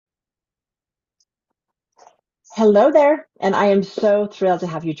Hello there, and I am so thrilled to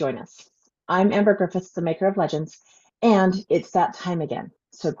have you join us. I'm Amber Griffiths, the maker of Legends, and it's that time again.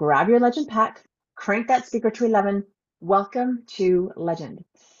 So grab your Legend pack, crank that speaker to 11. Welcome to Legend.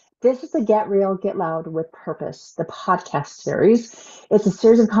 This is the Get Real, Get Loud with Purpose, the podcast series. It's a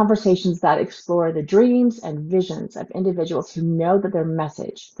series of conversations that explore the dreams and visions of individuals who know that their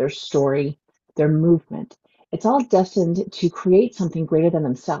message, their story, their movement, it's all destined to create something greater than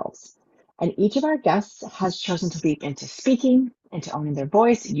themselves. And each of our guests has chosen to leap into speaking, into owning their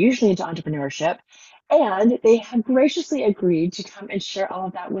voice, usually into entrepreneurship, and they have graciously agreed to come and share all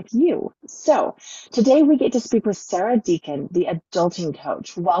of that with you. So today we get to speak with Sara Deacon, the adulting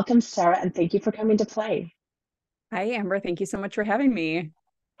coach. Welcome, Sara, and thank you for coming to play. Hi, Amber. Thank you so much for having me.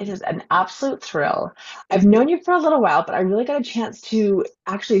 It is an absolute thrill. I've known you for a little while, but I really got a chance to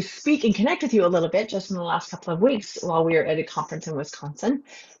actually speak and connect with you a little bit just in the last couple of weeks while we were at a conference in Wisconsin.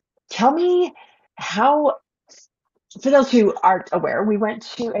 Tell me how, for those who aren't aware, we went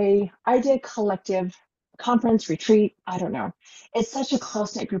to a Idea Collective conference, retreat, I don't know. It's such a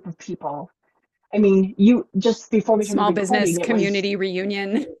close-knit group of people. I mean, you just before we started Small business recording, it was, community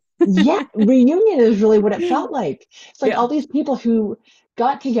reunion. yeah, reunion is really what it felt like. It's like Yeah, all these people who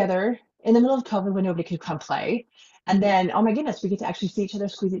got together in the middle of COVID when nobody could come play. And then, oh my goodness, we get to actually see each other,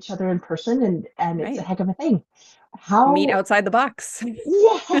 squeeze each other in person, and it's a right. heck of a thing. Meet How, outside the box.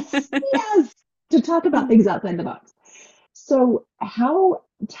 yes, yes, to talk about things outside the box. So, how,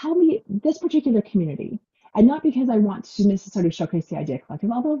 tell me this particular community, and not because I want to necessarily showcase the Idea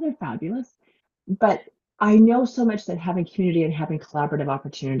Collective, although they're fabulous, but I know so much that having community and having collaborative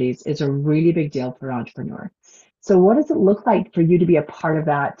opportunities is a really big deal for an entrepreneur. So, what does it look like for you to be a part of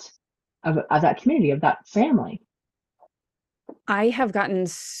that, of that community, of that family? I have gotten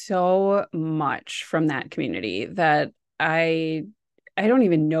so much from that community that I I don't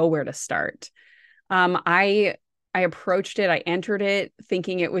even know where to start. I approached it, I entered it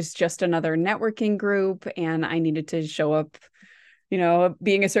thinking it was just another networking group and I needed to show up,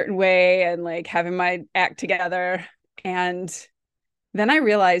 being a certain way and like having my act together. And then I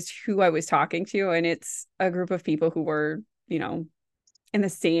realized who I was talking to, and it's a group of people who were, you know, in the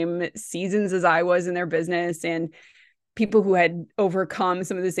same seasons as I was in their business, and people who had overcome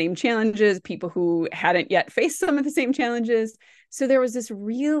some of the same challenges, people who hadn't yet faced some of the same challenges. So there was this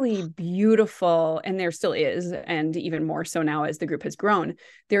really beautiful, and there still is, and even more so now as the group has grown,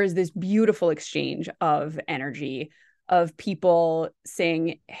 there is this beautiful exchange of energy of people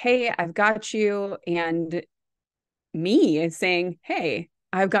saying, "Hey, I've got you," and me saying, "Hey,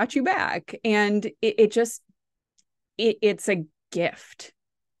 I've got you back." And it just it's a gift.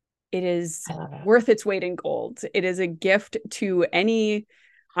 It is I love it. worth its weight in gold. It is a gift to any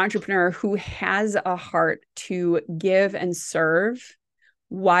entrepreneur who has a heart to give and serve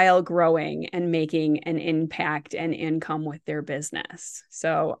while growing and making an impact and income with their business.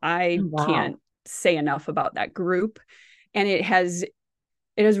 So I Wow. can't say enough about that group. And it has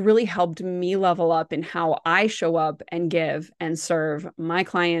really helped me level up in how I show up and give and serve my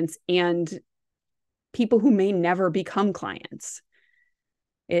clients and people who may never become clients.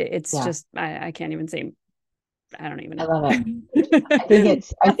 It's Yeah, just, I can't even say, I don't I even, love it. I think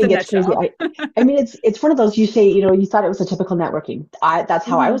that's the it's crazy. nutshell. I mean it's one of those, you say, you thought it was a typical networking. That's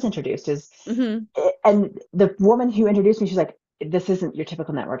how I Hmm. was introduced is, Hmm. and the woman who introduced me, she's like, this isn't your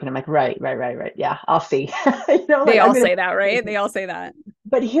typical network. And I'm like, right, right, right, right. Yeah, I'll see. They Like I'm all gonna say that, see what right? this They is. all say that.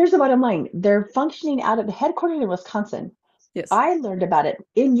 But here's the bottom line. They're functioning out of the headquarters in Wisconsin. Yes. I learned about it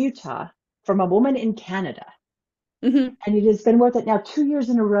in Utah from a woman in Canada. Hmm. And it has been worth it now 2 years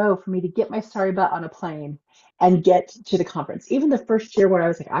in a row for me to get my sorry butt on a plane and get to the conference. Even the first year where I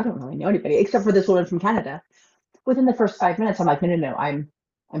was like, I don't really know anybody except for this woman from Canada. Within the first 5 minutes, I'm like, no, no, no, I'm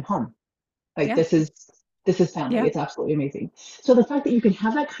home. Like Yeah. this is family. Yeah. It's absolutely amazing. So the fact that you can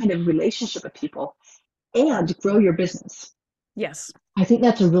have that kind of relationship with people and grow your business, Yes. I think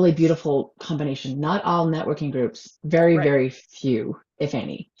that's a really beautiful combination. Not all networking groups, very, Right. very few, if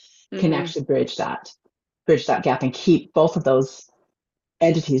any, can Hmm. actually bridge that gap and keep both of those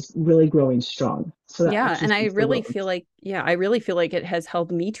entities really growing strong. So that Yeah. actually And speaks volumes. I really feel like it has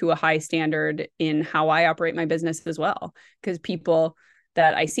held me to a high standard in how I operate my business as well. Because people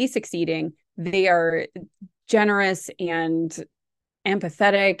that I see succeeding, they are generous and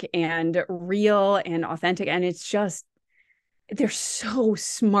empathetic and real and authentic. And it's just, they're so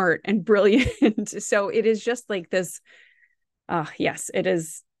smart and brilliant. So it is just like this. Yes, it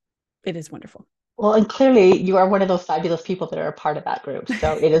is wonderful. Well, and clearly you are one of those fabulous people that are a part of that group.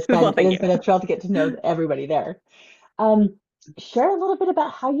 So it has Well, been it thank has you. been a thrill to get to know everybody there. Um, Share a little bit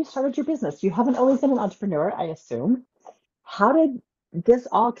about how you started your business. You haven't always been an entrepreneur, I assume. How did this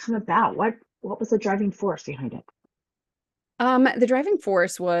all come about? what was the driving force behind it? The driving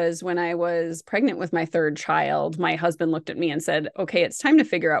force was when I was pregnant with my third child, my husband looked at me and said, okay, it's time to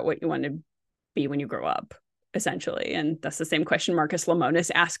figure out what you want to be when you grow up, essentially. And that's the same question Marcus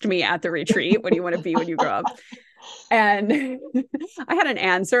Lemonis asked me at the retreat. What do you want to be when you grow up? And I had an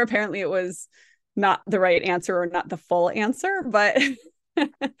answer. Apparently, it was not the right answer or not the full answer. But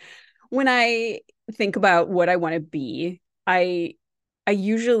when I think about what I want to be, I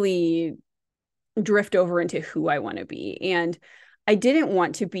usually drift over into who I want to be. And I didn't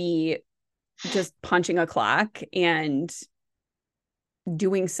want to be just punching a clock and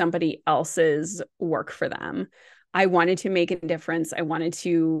doing somebody else's work for them. I wanted to make a difference. I wanted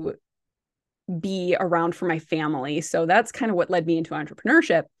to be around for my family. So that's kind of what led me into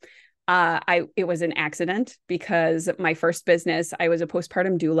entrepreneurship. It was an accident because my first business, I was a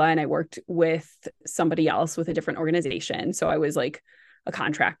postpartum doula and I worked with somebody else with a different organization. So I was like a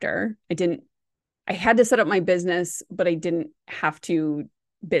contractor. I had to set up my business, but I didn't have to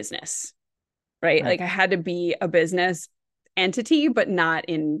business, right? Right. Like I had to be a business entity, but not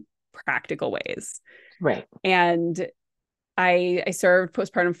in practical ways. Right. And I served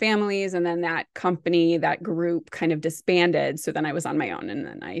postpartum families, and then that company, that group kind of disbanded. So then I was on my own, and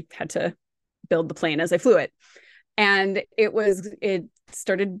then I had to build the plane as I flew it. And it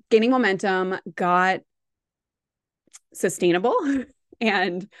started gaining momentum, got sustainable,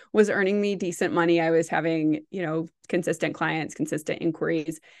 and was earning me decent money. I was having, consistent clients, consistent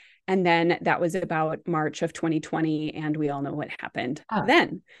inquiries. And then that was about March of 2020. And we all know what happened Oh,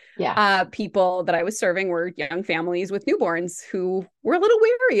 then. yeah. People that I was serving were young families with newborns who were a little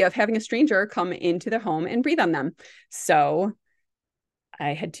wary of having a stranger come into their home and breathe on them. So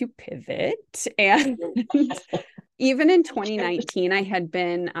I had to pivot. And even in 2019, I had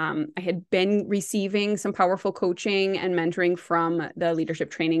been receiving some powerful coaching and mentoring from the leadership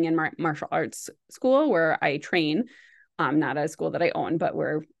training and martial arts school where I train. Not a school that I own, but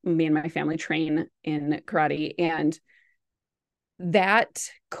where me and my family train in karate. And that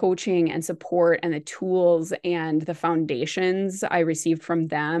coaching and support and the tools and the foundations I received from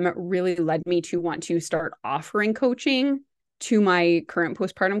them really led me to want to start offering coaching to my current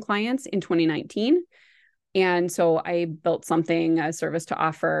postpartum clients in 2019. And so I built a service to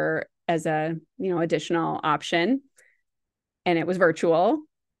offer as a, additional option. And it was virtual,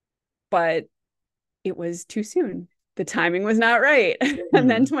 but it was too soon. The timing was not right. And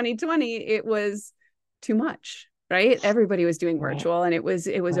then Mm. 2020, it was too much, right? Everybody was doing Right. virtual and it was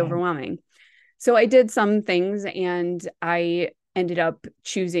Right. overwhelming. So I did some things and I ended up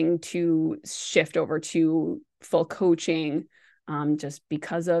choosing to shift over to full coaching just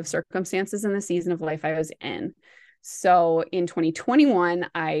because of circumstances in the season of life I was in. So in 2021,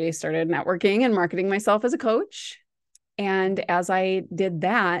 I started networking and marketing myself as a coach. And as I did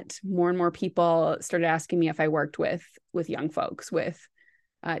that, more and more people started asking me if I worked with young folks, with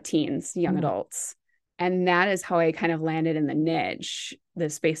teens, young Mm. adults. And that is how I kind of landed in the niche, the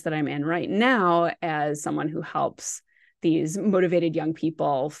space that I'm in right now, as someone who helps these motivated young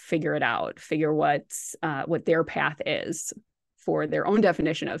people figure it out, figure what their path is for their own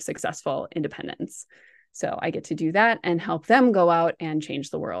definition of successful independence. So I get to do that and help them go out and change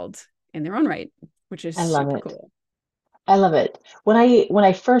the world in their own right, which is I love super it. cool. I love it. When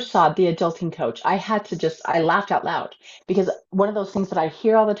I first saw the adulting coach, I laughed out loud because one of those things that I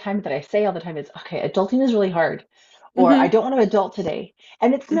hear all the time, that I say all the time is, okay, adulting is really hard, or I Mm-hmm. don't want to adult today.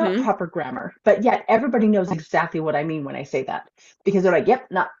 And it's not Mm-hmm. proper grammar, but yet everybody knows exactly what I mean when I say that because they're like, yep,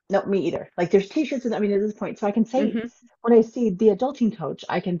 not, no, me either. Like there's t-shirts and I mean, at this point, so I can say, Mm-hmm. when I see the adulting coach,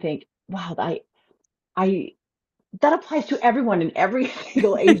 I can think, wow, I, that applies to everyone in every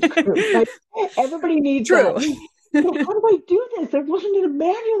single age group. Like everybody needs True. that. So how do I do this? There wasn't a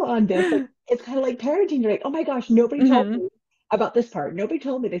manual on this. Like it's kind of like parenting. You're like, oh my gosh, nobody told Mm-hmm. me about this part. Nobody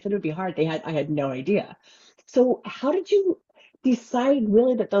told me. They said it would be hard. I had no idea. So how did you decide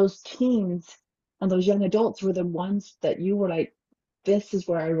really that those teens and those young adults were the ones that you were like, this is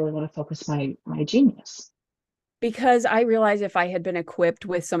where I really want to focus my genius? Because I realize if I had been equipped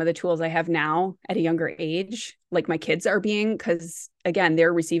with some of the tools I have now at a younger age, like my kids are being, because again,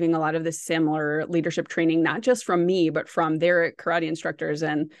 they're receiving a lot of the similar leadership training, not just from me, but from their karate instructors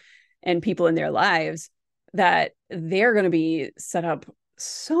and people in their lives, that they're going to be set up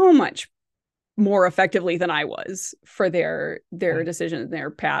so much more effectively than I was for their Right. decisions, their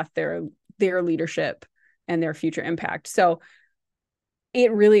path, their leadership and their future impact. So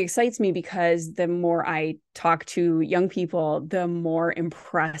it really excites me because the more I talk to young people, the more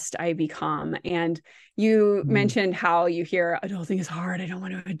impressed I become. And you Mm. mentioned how you hear adulting is hard. I don't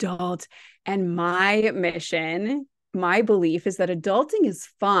want to adult. And my mission, my belief is that adulting is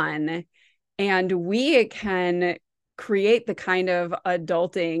fun And we can create the kind of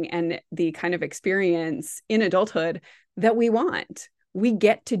adulting and the kind of experience in adulthood that we want. We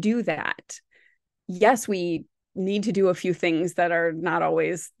get to do that. Yes, we need to do a few things that are not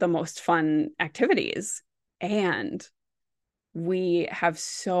always the most fun activities. And we have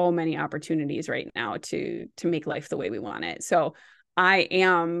so many opportunities right now to make life the way we want it. So I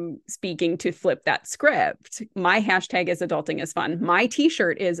am speaking to flip that script. My hashtag is adulting is fun. My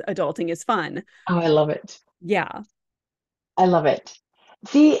t-shirt is adulting is fun. Oh, I love it. Yeah. I love it.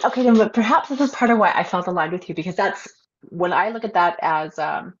 See, okay, then, but perhaps this is part of why I felt aligned with you because that's when I look at that as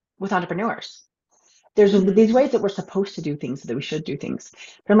with entrepreneurs. There's Mm-hmm. these ways that we're supposed to do things, that we should do things.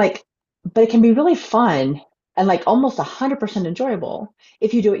 But I'm like, but it can be really fun and like almost 100% enjoyable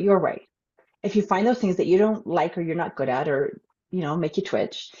if you do it your way. If you find those things that you don't like or you're not good at or make you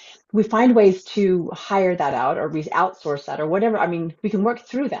twitch, we find ways to hire that out or we outsource that or whatever. I mean, we can work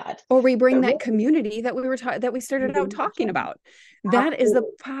through that. Or we bring But that really, community that that we we started out bring them talking together. about. That is the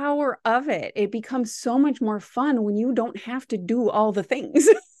Absolutely. power of it. It becomes so much more fun when you don't have to do all the things.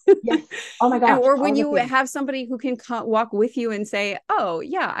 Yes. Oh my And gosh, or when all the you things. have somebody who can walk with you and say, oh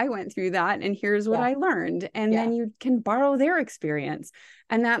yeah, I went through that and here's what Yeah. I learned, and Yeah. then you can borrow their experience.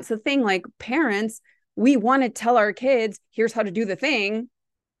 And that's the thing, like parents, we want to tell our kids, here's how to do the thing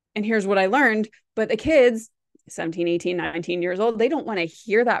and here's what I learned. But the kids, 17, 18, 19 years old, they don't want to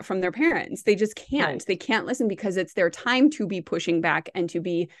hear that from their parents. They just can't. Right. They can't listen because it's their time to be pushing back and to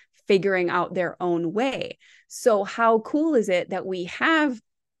be figuring out their own way. So how cool is it that we have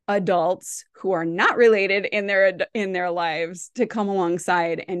adults who are not related in their lives to come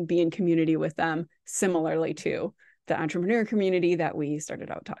alongside and be in community with them, similarly to the entrepreneur community that we started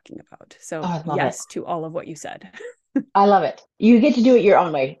out talking about. Oh, So I love it. yes to all of what you said. I love it. You get to do it your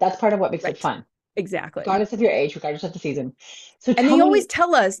own way. That's part of what makes it Right. fun, Exactly. regardless of your age, regardless of the season. So And tell they always me,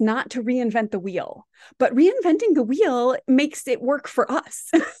 tell us not to reinvent the wheel, but reinventing the wheel makes it work for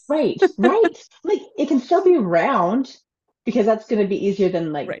us. right, right. Like it can still be round because that's going to be easier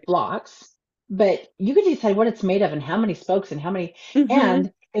than like Right. blocks, but you can decide what it's made of and how many spokes and how many. Mm-hmm.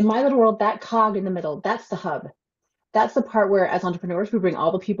 And in my little world, that cog in the middle, that's the hub. That's the part where, as entrepreneurs, we bring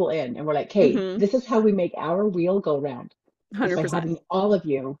all the people in and we're like, hey, Mm-hmm. this is how we make our wheel go round. It's by 100%. having all of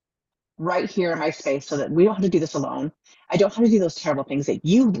you right here in my space so that we don't have to do this alone. I don't have to do those terrible things that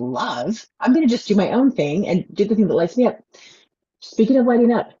you love. I'm going to just do my own thing and do the thing that lights me up. Speaking of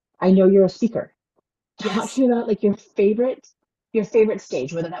lighting up, I know you're a speaker. Talk to Yes. me about like your favorite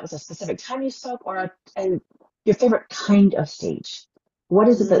stage, whether that was a specific time you spoke or your favorite kind of stage. What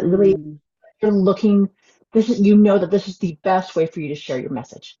is it that really Mm. you're looking, this is, you know that this is the best way for you to share your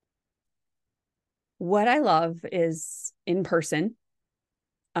message? What I love is in person.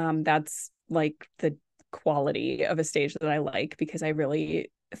 That's like the quality of a stage that I like because I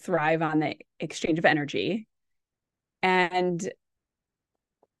really thrive on the exchange of energy. And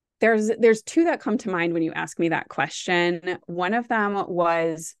there's two that come to mind when you ask me that question. One of them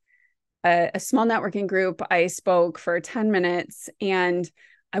was a small networking group. I spoke for 10 minutes and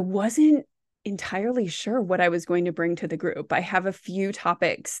I wasn't entirely sure what I was going to bring to the group. I have a few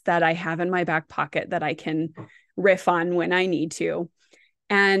topics that I have in my back pocket that I can riff on when I need to.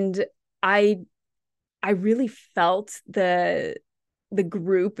 And I I really felt the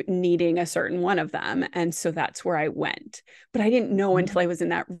group needing a certain one of them. And so that's where I went. But I didn't know until I was in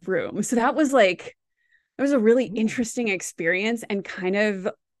that room. So that was like, it was a really Ooh. interesting experience and kind of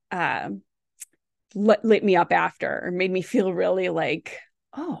uh, lit me up after, or made me feel really like,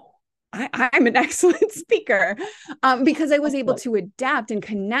 oh, I'm an excellent speaker, because I was able Excellent. to adapt and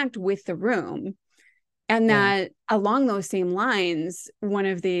connect with the room. And Yeah. that along those same lines,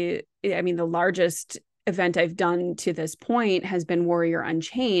 the largest event I've done to this point has been Warrior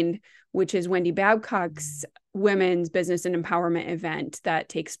Unchained, which is Wendy Babcock's women's business and empowerment event that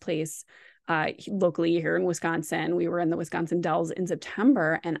takes place locally here in Wisconsin. We were in the Wisconsin Dells in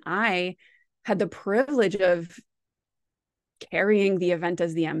September, and I had the privilege of carrying the event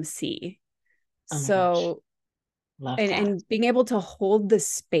as the MC. Oh my gosh. So Love that. and being able to hold the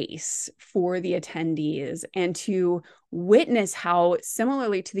space for the attendees and to witness how,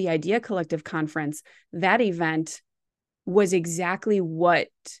 similarly to the Idea Collective conference, that event was exactly what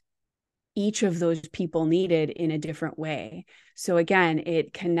each of those people needed in a different way. So again,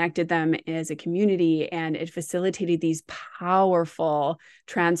 it connected them as a community and it facilitated these powerful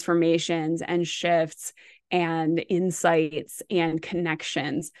transformations and shifts and insights and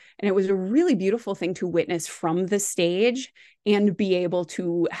connections. And it was a really beautiful thing to witness from the stage and be able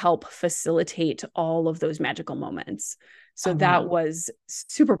to help facilitate all of those magical moments. So Oh, wow. that was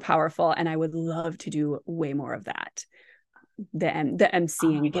super powerful. And I would love to do way more of that. the Oh my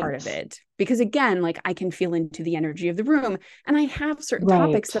emceeing part of goodness. it, because again, like I can feel into the energy of the room, and I have certain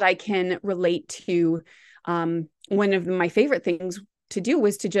topics Right. that I can relate to. One of my favorite things to do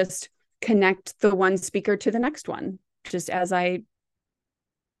was to just connect the one speaker to the next one, just as I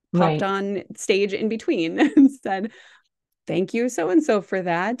popped Right. on stage in between and said, thank you so and so for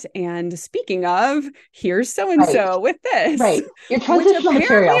that, and speaking of, here's so and Right. so with this, Right. Your which transitional apparently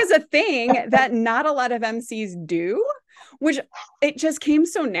material. is a thing that not a lot of MCs do, which it just came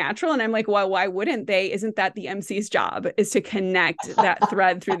so natural. And I'm like, well, why wouldn't they? Isn't that the MC's job, is to connect that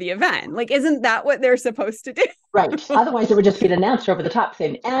thread through the event? Like, isn't that what they're supposed to do? Right. Otherwise, it would just be an announcer over the top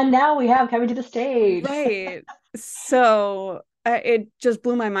saying, and now we have coming to the stage. Right. So it just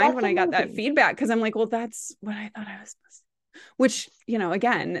blew my mind That's when I got that amazing. feedback, because I'm like, well, that's what I thought I was supposed to, which,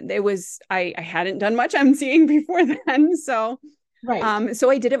 again, it was, I hadn't done much emceeing before then. So Right. so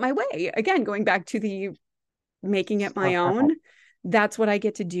I did it my way. Again, going back to the making it So my perfect. own, that's what I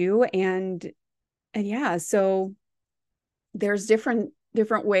get to do. And yeah, so there's different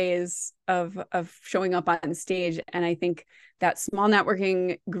ways of showing up on stage. And I think that small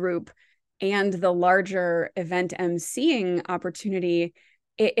networking group and the larger event emceeing opportunity,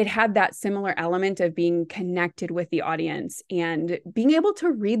 it had that similar element of being connected with the audience and being able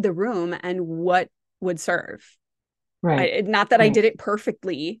to read the room and what would serve. Right. Not that I Right. did it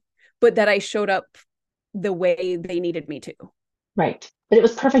perfectly, but that I showed up the way they needed me to. Right. But it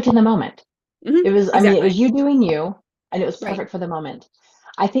was perfect in the moment. Mm-hmm. It was, I mean, it was Exactly. you doing you, and it was Right. perfect for the moment.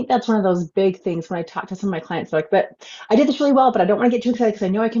 I think that's one of those big things when I talk to some of my clients, they're like, but I did this really well, but I don't want to get too excited because I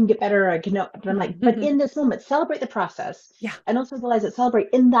know I can get better. I can know, but I'm like, but in this moment, celebrate the process Yeah, and also realize that celebrate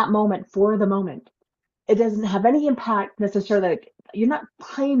in that moment for the moment. It doesn't have any impact necessarily. Like, you're not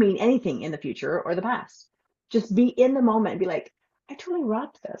claiming anything in the future or the past. Just be in the moment and be like, I totally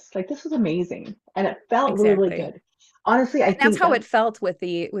rocked this. Like, this was amazing. And it felt really, really exactly. good. Honestly, I And that's think how it that's, felt with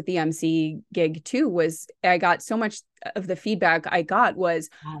the MC gig too. Was I got so much of the feedback I got was,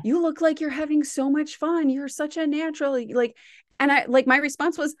 you yes, look like you're having so much fun, you're such a natural, like, and I, like, my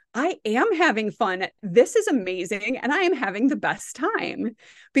response was, I am having fun, this is amazing, and I am having the best time,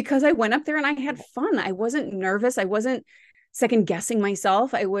 because I went up there and I had fun. I wasn't nervous, I wasn't second guessing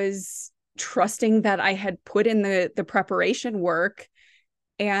myself, I was trusting that I had put in the preparation work,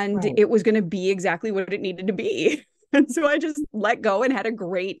 and right. it was going to be exactly what it needed to be. And so I just let go and had a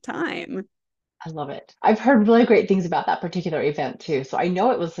great time. I love it. I've heard really great things about that particular event too. So I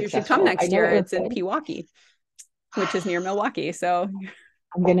know it was You should come successful. I next know year. it was It's in good. Pewaukee, which is near Milwaukee. So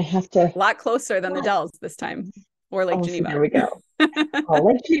I'm gonna have to. a lot closer than the What? Dells this time, or Lake Oh, see, there Geneva. we go. Oh,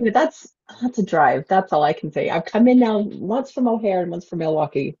 Lake Geneva, that's a drive. That's all I can say. I've come in now once from O'Hare and once from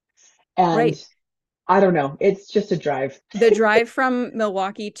Milwaukee, and Right. I don't know. It's just a drive. The drive from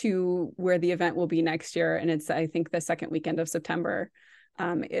Milwaukee to where the event will be next year, and it's, I think, the second weekend of September,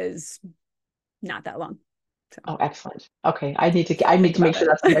 is not that long. So Oh, excellent. Okay, I need think to make about sure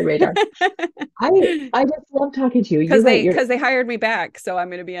that's on my radar. it. I just love talking to you. You're Because right. they You're because they hired me back, so I'm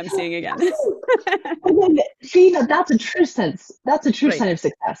going to be emceeing again. and then see that that's a true sense. That's a true Right. sign of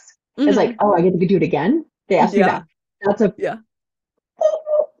success. It's like, Mm-hmm. oh, I get to do it again. They asked me Yeah. back. That's a Yeah.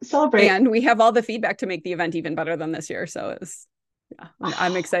 celebrate. And we have all the feedback to make the event even better than this year. So it's, yeah,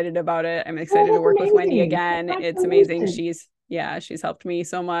 I'm excited about it. I'm Oh, excited to that's work with Wendy amazing. again. It's amazing. Congratulations. She's helped me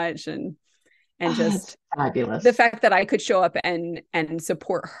so much, and Oh, that's just the fabulous. fact that I could show up and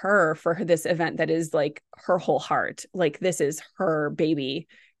support her for this event that is like her whole heart. Like, this is her baby,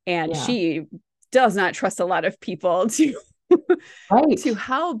 and Yeah. she does not trust a lot of people to Right. to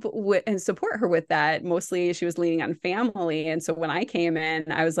help with and support her with that. Mostly she was leaning on family. And so when I came in,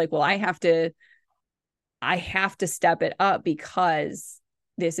 I was like, well, I have to step it up, because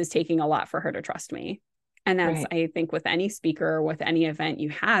this is taking a lot for her to trust me. And that's, Right. I think, with any speaker or with any event you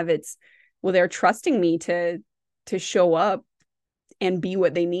have, it's, well, they're trusting me to show up and be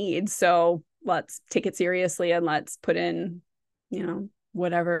what they need. So let's take it seriously, and let's put in,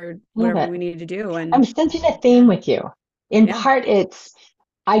 whatever Love whatever it. we need to do. I'm And sensing a theme yeah, with you. In yeah. part, it's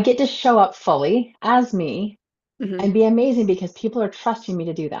I get to show up fully as me Mm-hmm. and be amazing because people are trusting me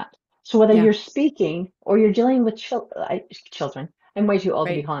to do that. So whether Yeah. you're speaking or you're dealing with children, I'm way too old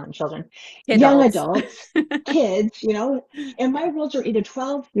to be Right. calling them children, young Adults. adults, kids, and my rules are either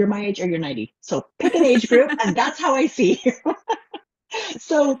 12, you're my age, or you're 90. So pick an age group, and that's how I see you.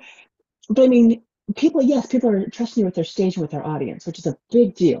 So, but I mean, yes, people are trusting you with their stage and with their audience, which is a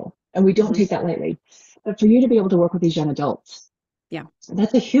big deal. And we don't Mm-hmm. take that lightly. But for you to be able to work with these young adults, Yeah.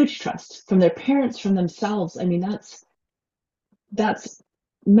 that's a huge trust from their parents, from themselves. I mean, that's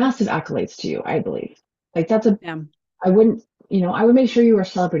massive accolades to you, I believe. Like Yeah. I wouldn't, I would make sure you are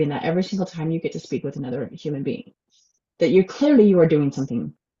celebrating that every single time you get to speak with another human being. that you are doing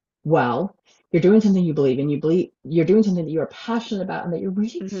something well. You're doing something you believe in. You believe you're doing something that you are passionate about and that you're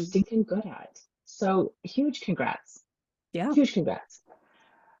really Hmm. stinking good at. So huge congrats. Yeah. Huge congrats.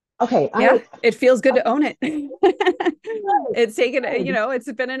 Okay, Yeah. It feels good I to own it. It's taken, good.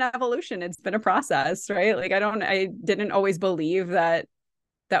 it's been an evolution. It's been a process, right? Like I didn't always believe that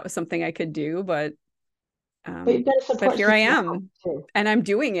that was something I could do, But you've got a but support here I system at home am too. and I'm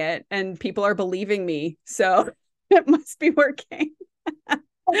doing it and people are believing me. So it must be working.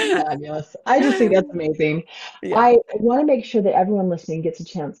 That's fabulous. I just think that's amazing. Yeah. I want to make sure that everyone listening gets a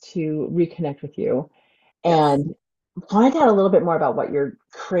chance to reconnect with you Yes. and find out a little bit more about what you're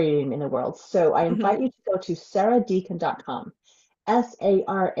creating in the world. So I Hmm. invite you to go to saradeacon.com,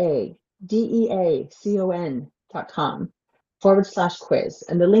 SaraDeacon.com /quiz.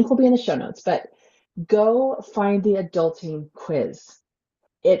 And the link will be in the show notes, but go find the adulting quiz.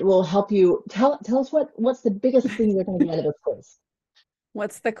 It will help you tell us what's the biggest thing you're going to get out of this quiz.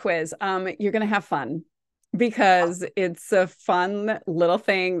 What's the quiz? You're gonna have fun because it's a fun little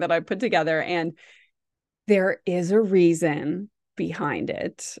thing that I put together, and there is a reason behind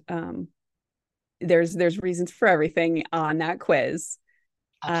it. There's reasons for everything on that quiz.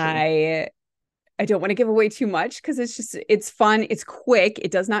 Absolutely. I I don't want to give away too much because it's fun, it's quick,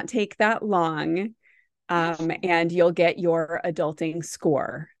 it does not take that long, and you'll get your adulting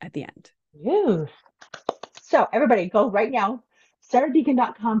score at the end. Yeah. So everybody go right now,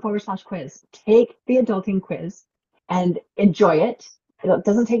 SaraDeacon.com /quiz. Take the adulting quiz and enjoy it. It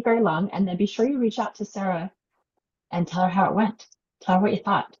doesn't take very long. And then be sure you reach out to Sarah and tell her how it went. Tell her what you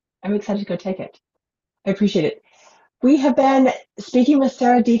thought. I'm excited to go take it. I appreciate it. We have been speaking with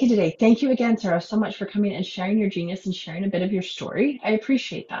Sara Deacon today. Thank you again, Sarah, so much for coming and sharing your genius and sharing a bit of your story. I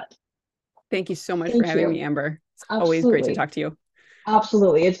appreciate that. Thank you so much for Thank having you. me, Amber. It's always great to Absolutely. talk to you.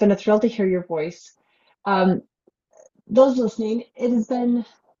 Absolutely. It's been a thrill to hear your voice. Um, those listening, it has been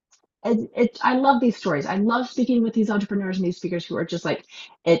I love these stories. I love speaking with these entrepreneurs and these speakers who are just like,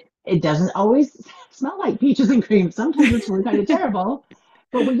 it doesn't always smell like peaches and cream. Sometimes it's really kind of terrible,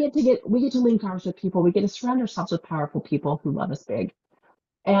 but we get to link arms with people. We get to surround ourselves with powerful people who love us big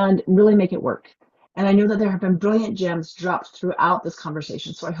and really make it work. And I know that there have been brilliant gems dropped throughout this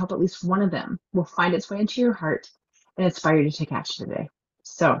conversation. So I hope at least one of them will find its way into your heart and inspire you to take action today.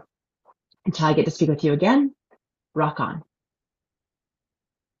 So until I get to speak with you again, rock on.